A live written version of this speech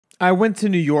I went to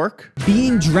New York.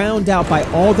 Being drowned out by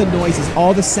all the noises,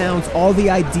 all the sounds, all the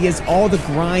ideas, all the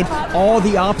grind, all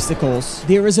the obstacles,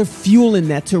 there is a fuel in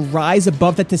that to rise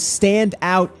above that, to stand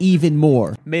out even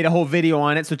more. Made a whole video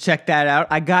on it, so check that out.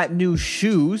 I got new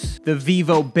shoes, the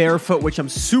Vivo Barefoot, which I'm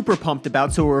super pumped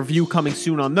about, so a review coming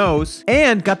soon on those.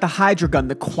 And got the Hydro Gun,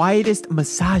 the quietest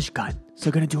massage gun. So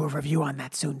gonna do a review on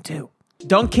that soon too.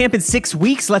 Dunk camp in 6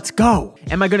 weeks, let's go.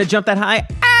 Am I gonna jump that high?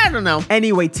 I don't know.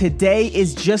 Anyway, today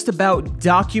is just about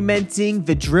documenting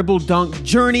the dribble dunk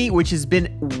journey, which has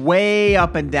been way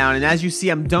up and down. And as you see,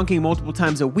 I'm dunking multiple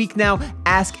times a week now.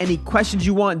 Ask any questions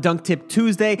you want, Dunk Tip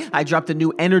Tuesday. I dropped a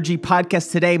new energy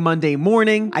podcast today, Monday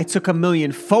morning. I took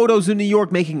 1,000,000 photos in New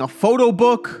York, making a photo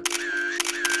book.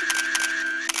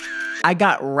 I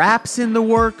got raps in the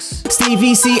works.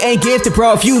 Stevie C ain't gifted,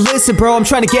 bro. If you listen, bro, I'm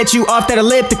trying to get you off that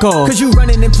elliptical. Cause you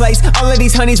running in place. All of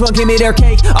these honeys won't give me their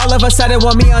cake. All of a sudden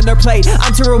want me on their plate.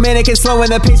 I'm too romantic and slow in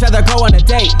the pace, rather go on a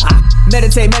date.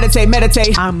 Meditate, meditate,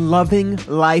 meditate. I'm loving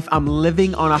life. I'm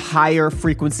living on a higher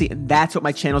frequency, and that's what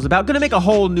my channel's about. Gonna make a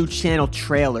whole new channel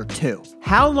trailer too.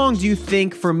 How long do you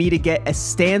think for me to get a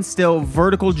standstill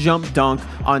vertical jump dunk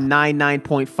on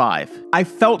 9.5? I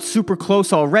felt super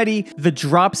close already. The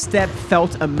drop step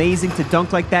felt amazing to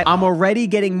dunk like that. I'm already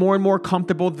getting more and more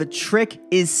comfortable. The trick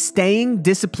is staying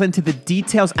disciplined to the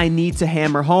details I need to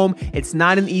hammer home. It's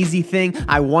not an easy thing.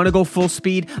 I want to go full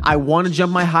speed. I want to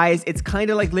jump my highest. It's kind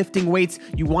of like lifting weights.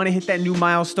 You want to hit that new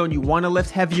milestone. You want to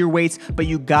lift heavier weights, but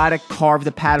you got to carve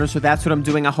the pattern. So that's what I'm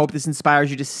doing. I hope this inspires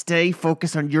you to stay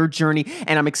focused on your journey.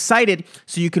 And I'm excited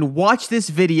so you can watch this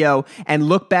video and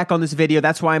look back on this video.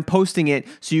 That's why I'm posting it,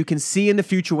 so you can see in the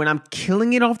future when I'm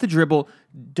killing it off the dribble,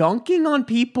 dunking on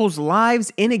people's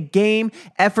lives in a game,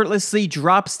 effortlessly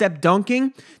drop step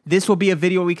dunking. This will be a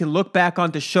video we can look back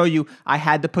on to show you I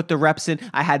had to put the reps in.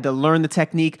 I had to learn the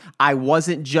technique. I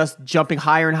wasn't just jumping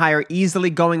higher and higher, easily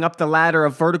going up the ladder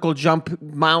of vertical jump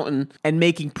mountain and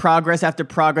making progress after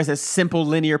progress, a simple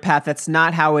linear path. That's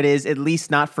not how it is, at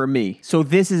least not for me. So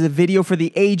this is a video for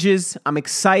the ages. I'm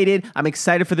excited. I'm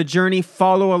excited for the journey.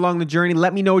 Follow along the journey.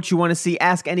 Let me know what you want to see.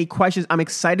 Ask any questions. I'm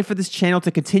excited for this channel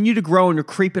to continue to grow, and you're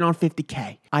creeping on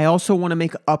 50K. I also want to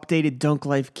make updated Dunk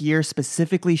Life gear,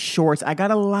 specifically shorts. I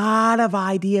got a lot of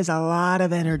ideas, a lot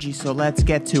of energy, so let's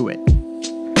get to it.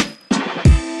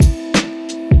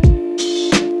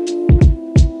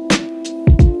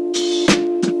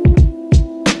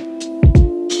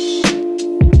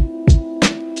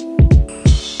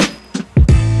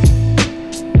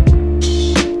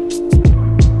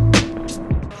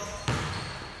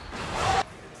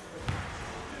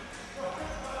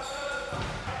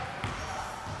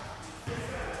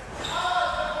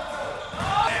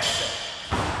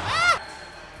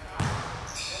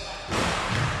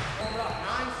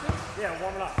 Yeah,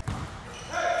 warm it up.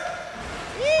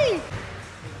 Yee!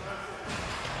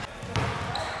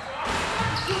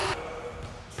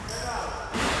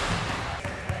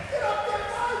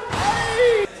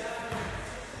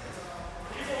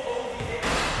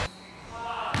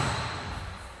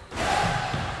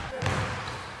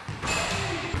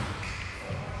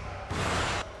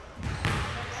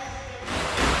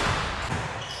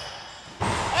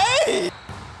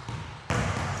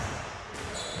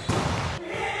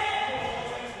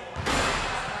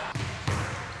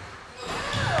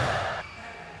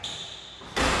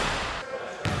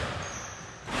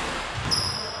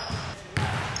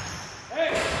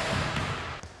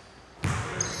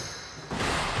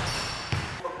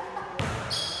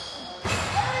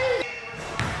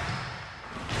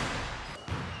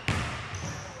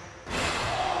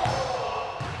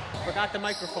 Forgot the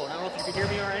microphone. I don't know if you can hear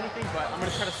me or anything, but I'm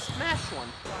gonna try to smash one.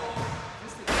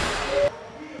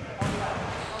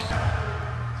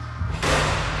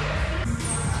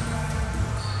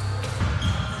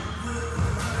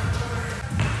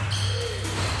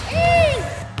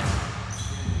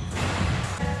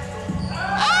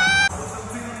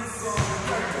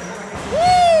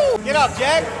 Woo! Get up,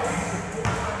 Jack.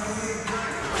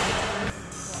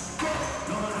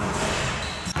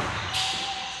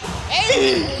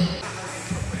 Hey!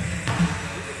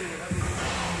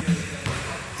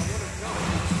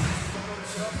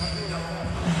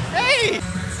 Hey!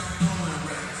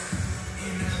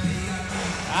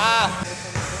 Ah!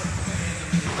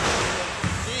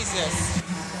 Jesus!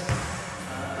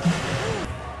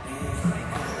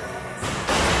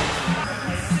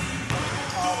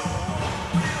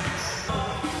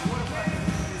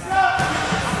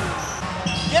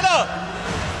 Get up!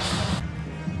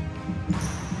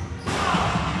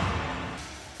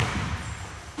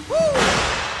 Woo!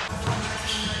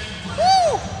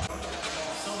 Woo!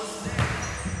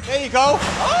 There you go.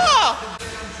 Ah!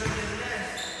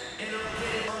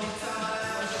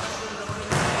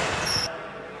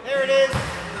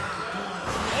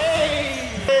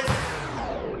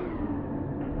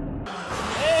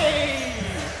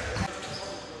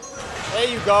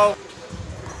 go.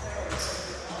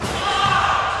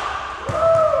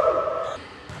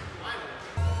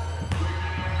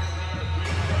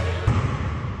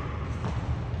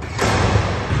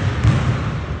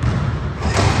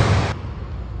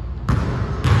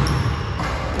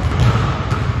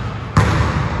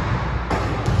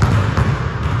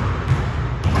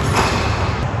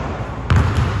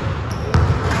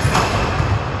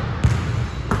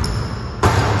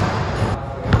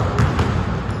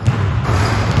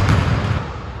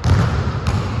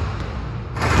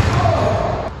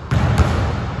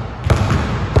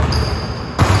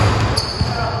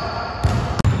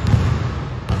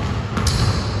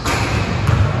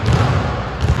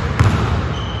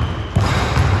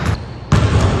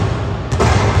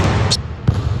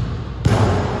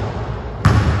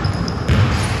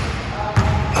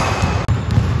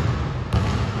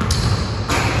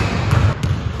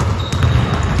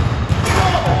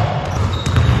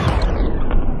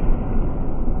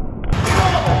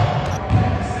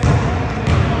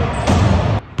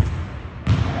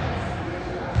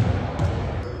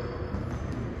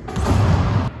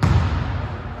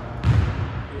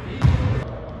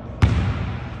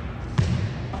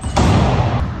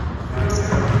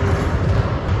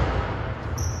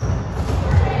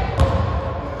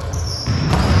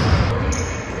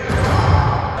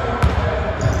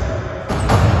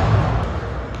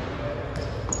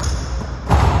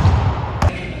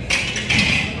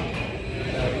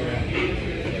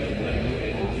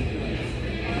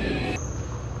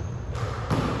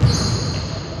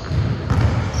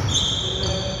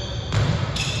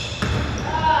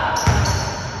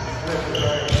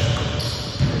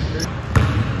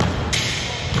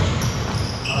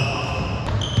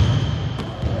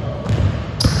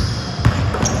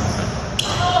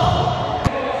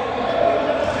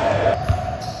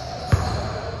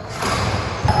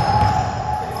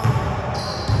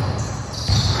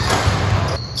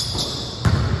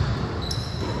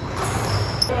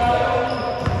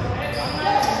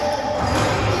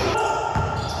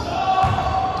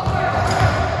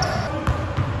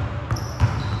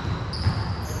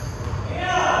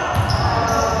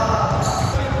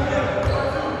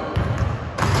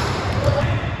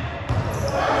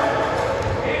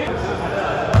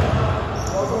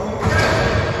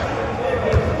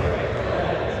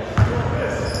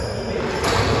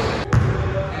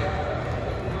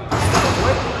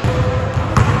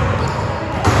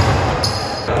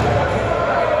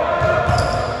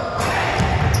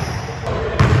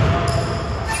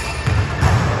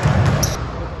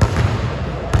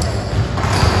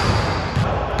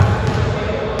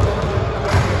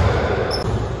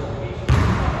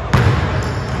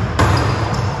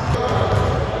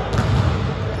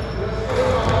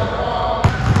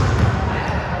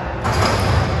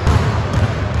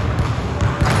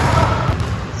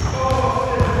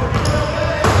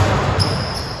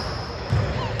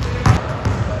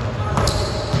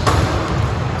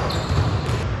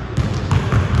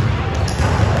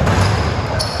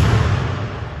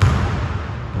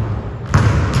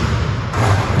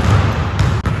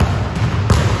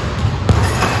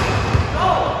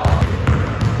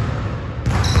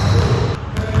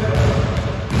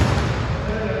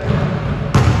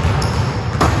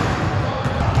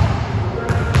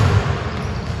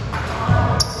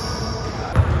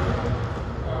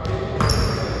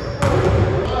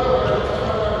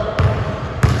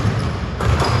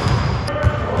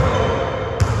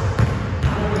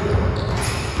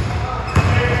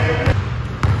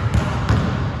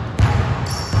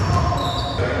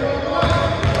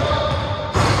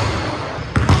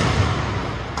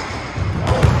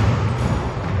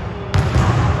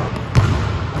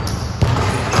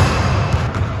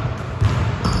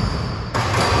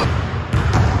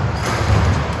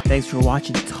 Thanks for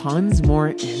watching. Tons more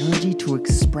energy to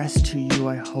express to you.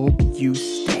 I hope you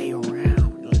stay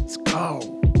around. Let's go.